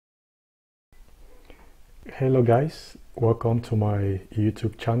Hello guys, welcome to my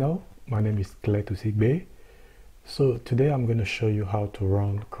YouTube channel. My name is Sigbe. So today I'm going to show you how to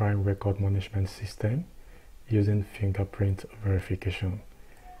run crime record management system using fingerprint verification.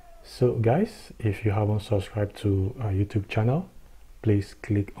 So guys, if you haven't subscribed to our YouTube channel, please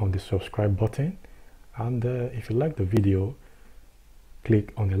click on the subscribe button, and if you like the video,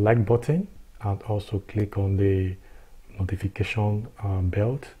 click on the like button and also click on the notification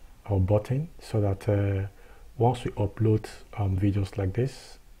bell or button so that once we upload videos like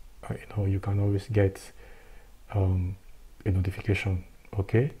this, you can always get a notification.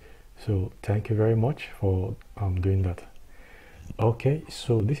 Okay, so thank you very much for doing that. Okay,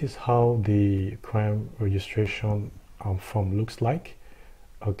 so this is how the crime registration form looks like.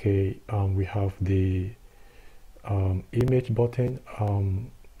 Okay, we have the image button,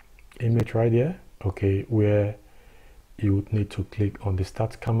 image right here. Okay, where you would need to click on the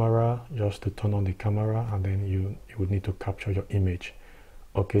start camera just to turn on the camera, and then you would need to capture your image.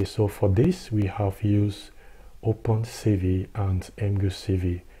 Okay, so for this we have used OpenCV and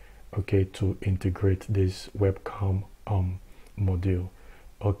MGCV, okay, to integrate this webcam module.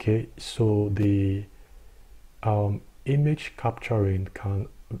 Okay, so the image capturing can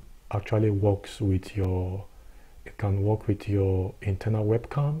actually works with your, it can work with your internal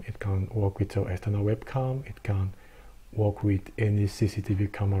webcam, it can work with your external webcam, it can work with any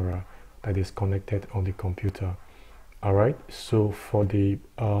CCTV camera that is connected on the computer. All right, so for the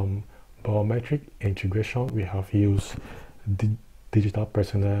biometric integration, we have used the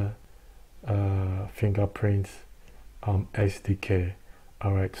DigitalPersona fingerprint SDK.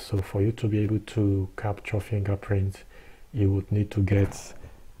 All right, so for you to be able to capture fingerprints, you would need to get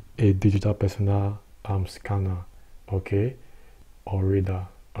a DigitalPersona scanner, okay, or reader.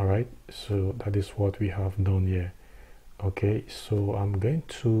 All right, so that is what we have done here. Okay, so I'm going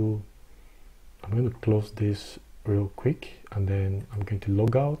to close this real quick, and then I'm going to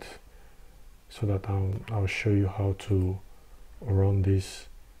log out so that I'll show you how to run this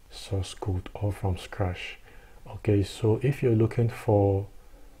source code all from scratch. Okay, so if you're looking for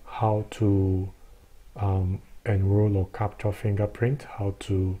how to enroll or capture fingerprint, how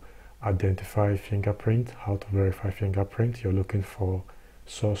to identify fingerprint, how to verify fingerprint, you're looking for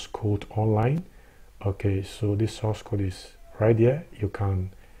source code online. Okay, so this source code is right here. You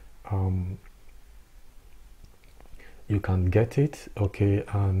can get it, okay,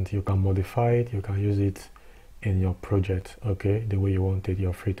 and you can modify it, you can use it in your project, okay, the way you want it.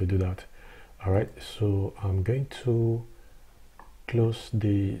 You're free to do that. All right, so I'm going to close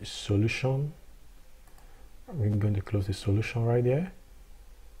the solution. I'm going to close the solution right there,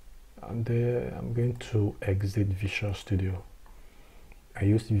 and I'm going to exit Visual Studio. I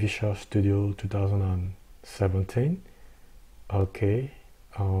used Visual Studio 2017, okay,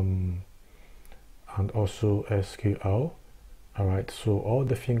 and also SQL. All right, so all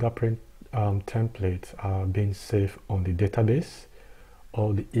the fingerprint templates are being saved on the database.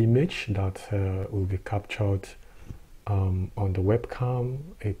 All the image that will be captured on the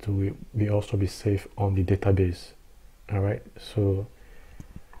webcam, it will also be saved on the database. All right,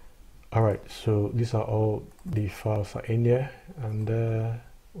 so these are all the files are in here, and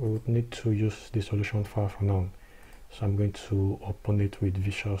we would need to use the solution file for now. So I'm going to open it with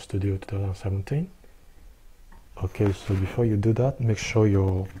Visual Studio 2017. Okay, so before you do that, make sure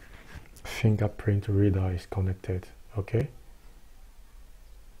your fingerprint reader is connected. Okay.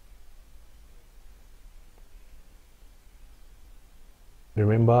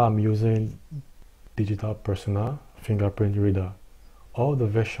 Remember, I'm using DigitalPersona fingerprint reader. All the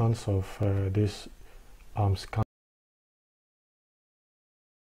versions of this scan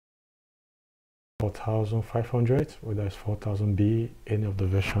 4500, whether it's 4000B, any of the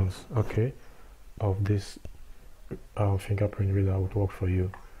versions, okay, of this fingerprint reader would work for you.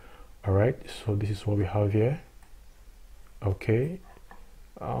 All right, so this is what we have here. Okay,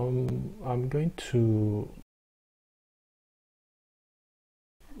 I'm going to,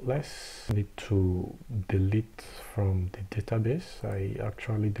 let's need to delete from the database. I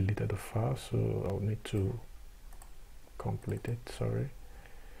actually deleted the file, so I'll need to complete it. Sorry.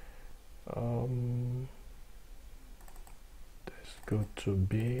 Let's go to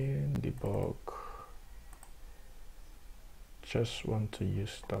bin debug. Just want to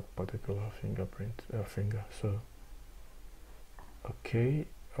use that particular fingerprint so okay,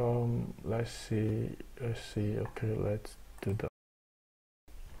 let's see, okay, let's do that.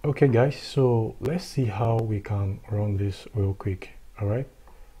 Okay guys, so let's see how we can run this real quick. All right,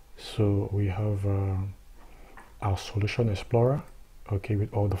 so we have our solution explorer, okay,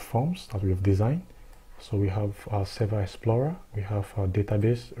 with all the forms that we have designed. So we have our server explorer, we have our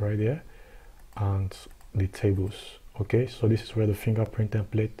database right there, and the tables. Okay, so this is where the fingerprint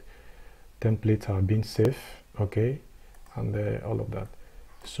templates are being saved. Okay, and all of that.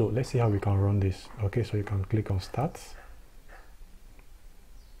 So let's see how we can run this. Okay, so you can click on start.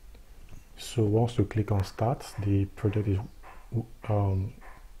 So once you click on start, the project is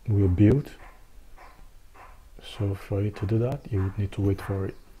will build. So for you to do that, you would need to wait for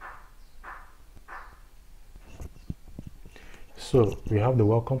it. So we have the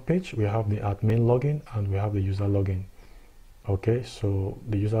welcome page, we have the admin login, and we have the user login. Okay, so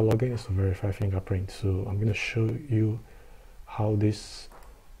the user login is to verify fingerprint. So I'm going to show you how this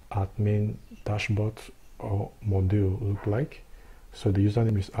admin dashboard or module look like. So the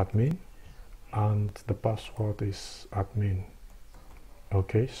username is admin and the password is admin.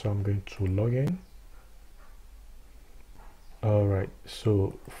 Okay, so I'm going to log in. Alright,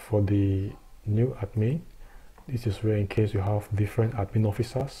 so for the new admin, this is where in case you have different admin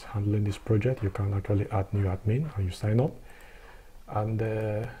officers handling this project, you can actually add new admin and you sign up. And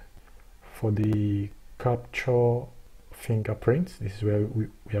for the capture fingerprints, this is where we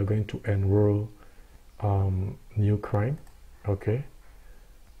are going to enroll new crime. Okay,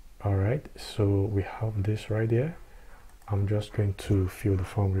 alright, so we have this right here. I'm just going to fill the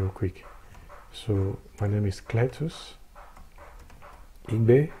form real quick. So my name is Cletus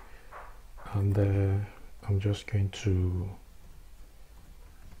Igbe, and I'm just going to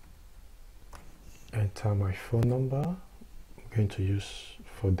enter my phone number. I'm going to use,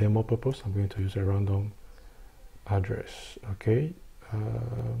 for demo purpose, I'm going to use a random address. Okay,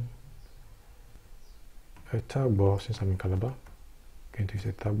 a tagbar, since I'm in Calabar, I'm going to use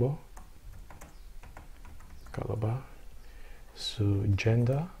a tagbar, Calabar. So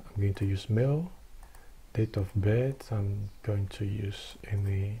gender, I'm going to use male. Date of birth, I'm going to use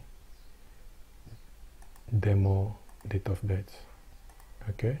any demo date of birth.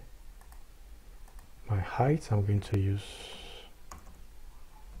 Okay, my height, I'm going to use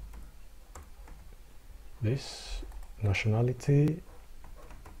this. Nationality,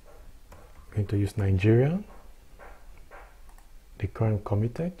 I'm going to use Nigerian. The crime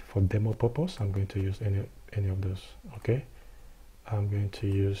committed, for demo purpose, I'm going to use any of those. Okay, I'm going to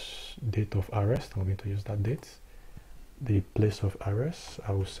use date of arrest, I'm going to use that date. The place of arrest,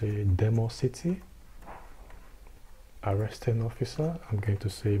 I will say demo city. Arresting officer, I'm going to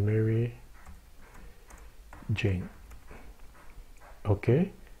say Mary Jane.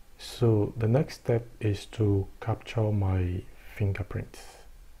 Okay, so the next step is to capture my fingerprint.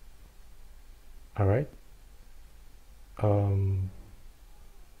 All right,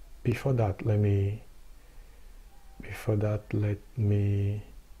 before that let me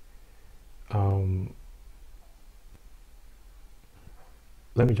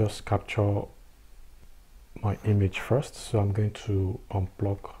just capture my image first. So I'm going to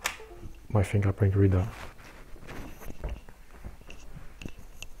unplug my fingerprint reader.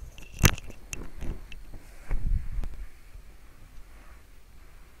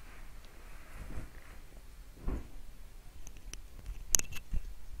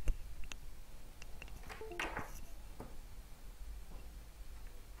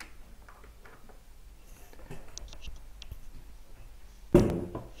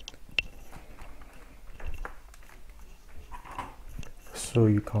 So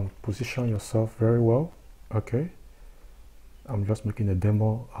you can position yourself very well. Okay, I'm just making a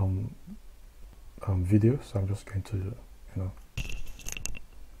demo video, so I'm just going to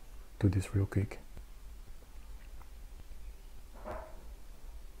do this real quick.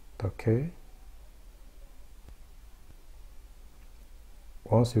 Okay,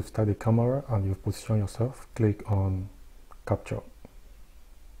 once you've started the camera and you've positioned yourself, click on capture.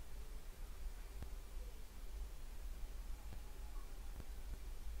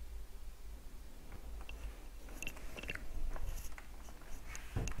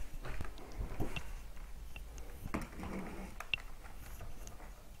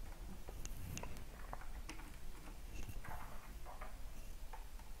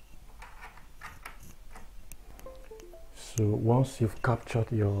 So once you've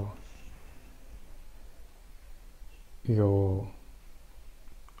captured your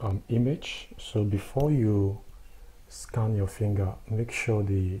image, so before you scan your finger, make sure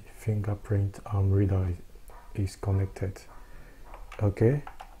the fingerprint reader is connected. Okay,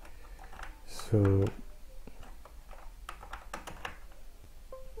 so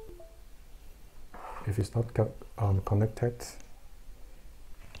if it's not connected,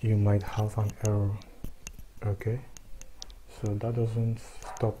 you might have an error. Okay, so that doesn't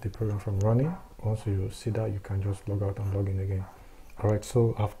stop the program from running. Once you see that, you can just log out and log in again. Alright,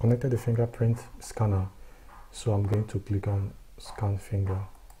 so I've connected the fingerprint scanner, so I'm going to click on scan finger.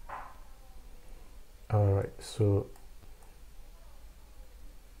 Alright, so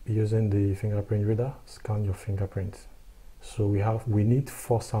using the fingerprint reader, scan your fingerprint. So we need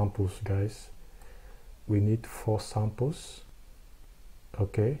 4 samples, guys. We need 4 samples.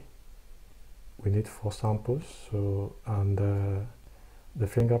 Okay, we need 4 samples. So, and the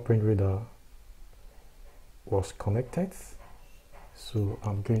fingerprint reader was connected, so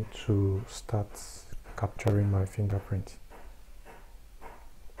I'm going to start capturing my fingerprint.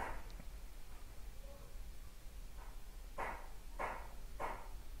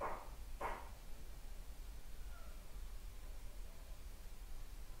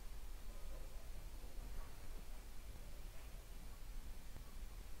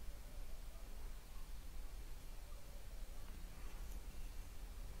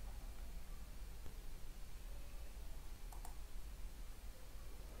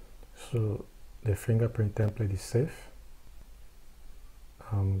 So the fingerprint template is safe.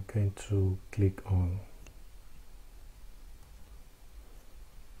 I'm going to click on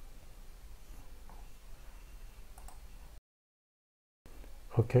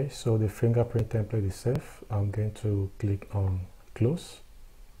okay, so the fingerprint template is safe. I'm going to click on close.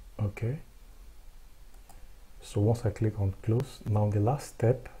 Okay, so once I click on close, now the last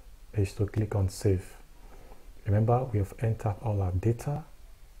step is to click on save. Remember, we have entered all our data.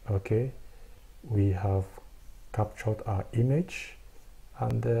 Okay, we have captured our image,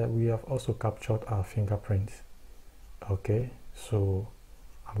 and we have also captured our fingerprint. Okay, so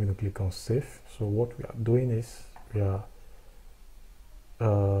I'm going to click on save. So what we are doing is we are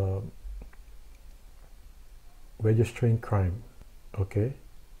registering crime. Okay,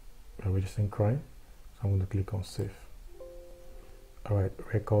 we are registering crime, so I'm going to click on save. Alright,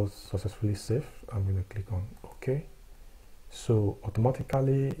 records successfully saved. I'm going to click on OK. So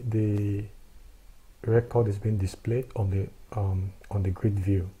automatically the record is being displayed on the grid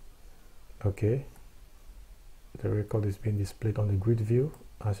view. Okay, the record is being displayed on the grid view.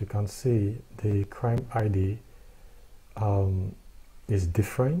 As you can see, the crime ID is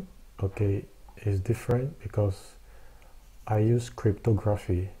different. Okay, is different because I use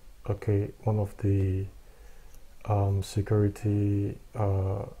cryptography. Okay, one of the security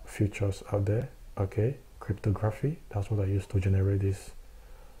features out there. Okay, cryptography, that's what I use to generate this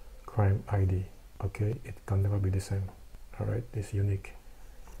crime ID. Okay, it can never be the same. All right, it's unique.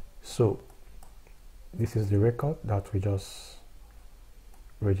 So this is the record that we just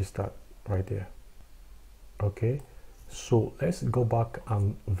registered right there. Okay, so let's go back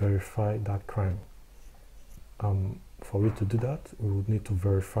and verify that crime. For we to do that, we would need to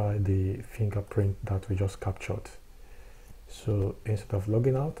verify the fingerprint that we just captured. So instead of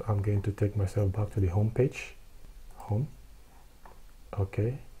logging out, I'm going to take myself back to the home page. Home.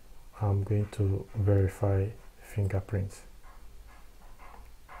 Okay, I'm going to verify fingerprints.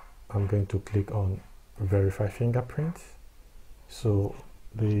 I'm going to click on verify fingerprint. So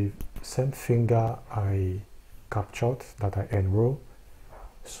the same finger I captured that I enroll,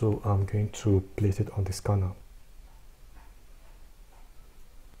 so I'm going to place it on the scanner.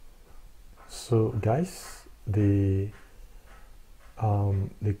 So guys, the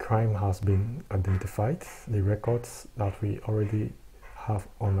crime has been identified, the records that we already have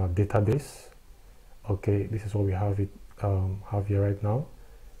on our database. Okay, this is what we have here right now.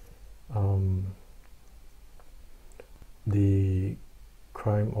 The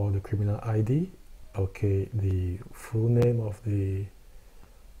crime or the criminal ID. Okay, the full name of the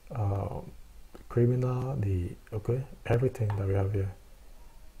criminal, everything that we have here.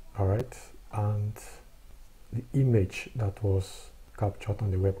 All right, and the image that was captured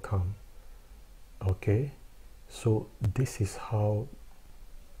on the webcam. Okay, so this is how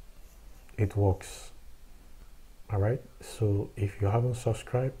it works. All right, so if you haven't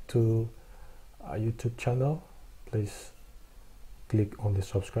subscribed to our YouTube channel, please click on the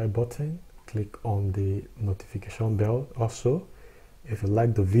subscribe button, click on the notification bell. Also, if you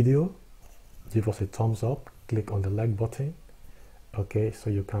like the video, give us a thumbs up, click on the like button. Okay, so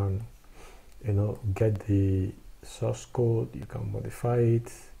you can get the source code, you can modify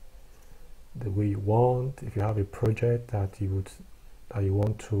it the way you want. If you have a project that you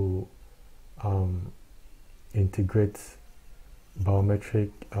want to integrate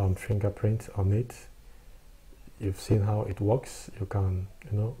biometric fingerprint on it, you've seen how it works. You can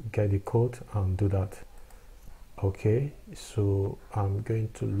get the code and do that. Okay, so I'm going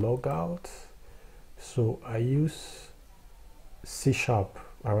to log out. So I use C#.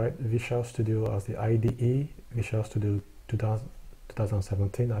 All right, Visual Studio as the IDE, Visual Studio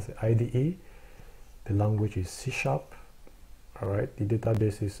 2017 as the IDE. The language is C#. All right, the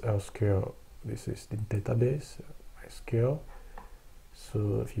database is SQL. This is the database, SQL.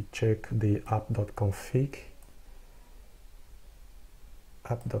 So if you check the app.config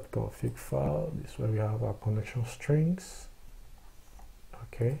file, this is where we have our connection strings.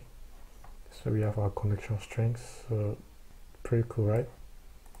 Okay, so we have our connection strings. So pretty cool, right?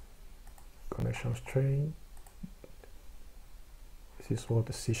 Connection string. This is what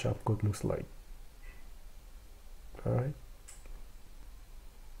the C# code looks like. All right.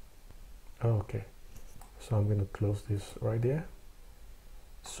 Okay, so I'm going to close this right there.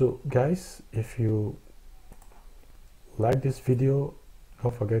 So guys, if you like this video,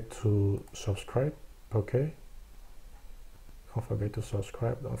 don't forget to subscribe. Okay, don't forget to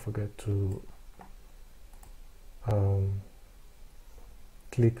subscribe, don't forget to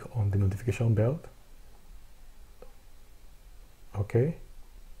click on the notification bell. Okay,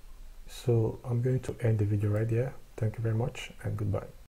 so I'm going to end the video right here. Thank you very much and goodbye.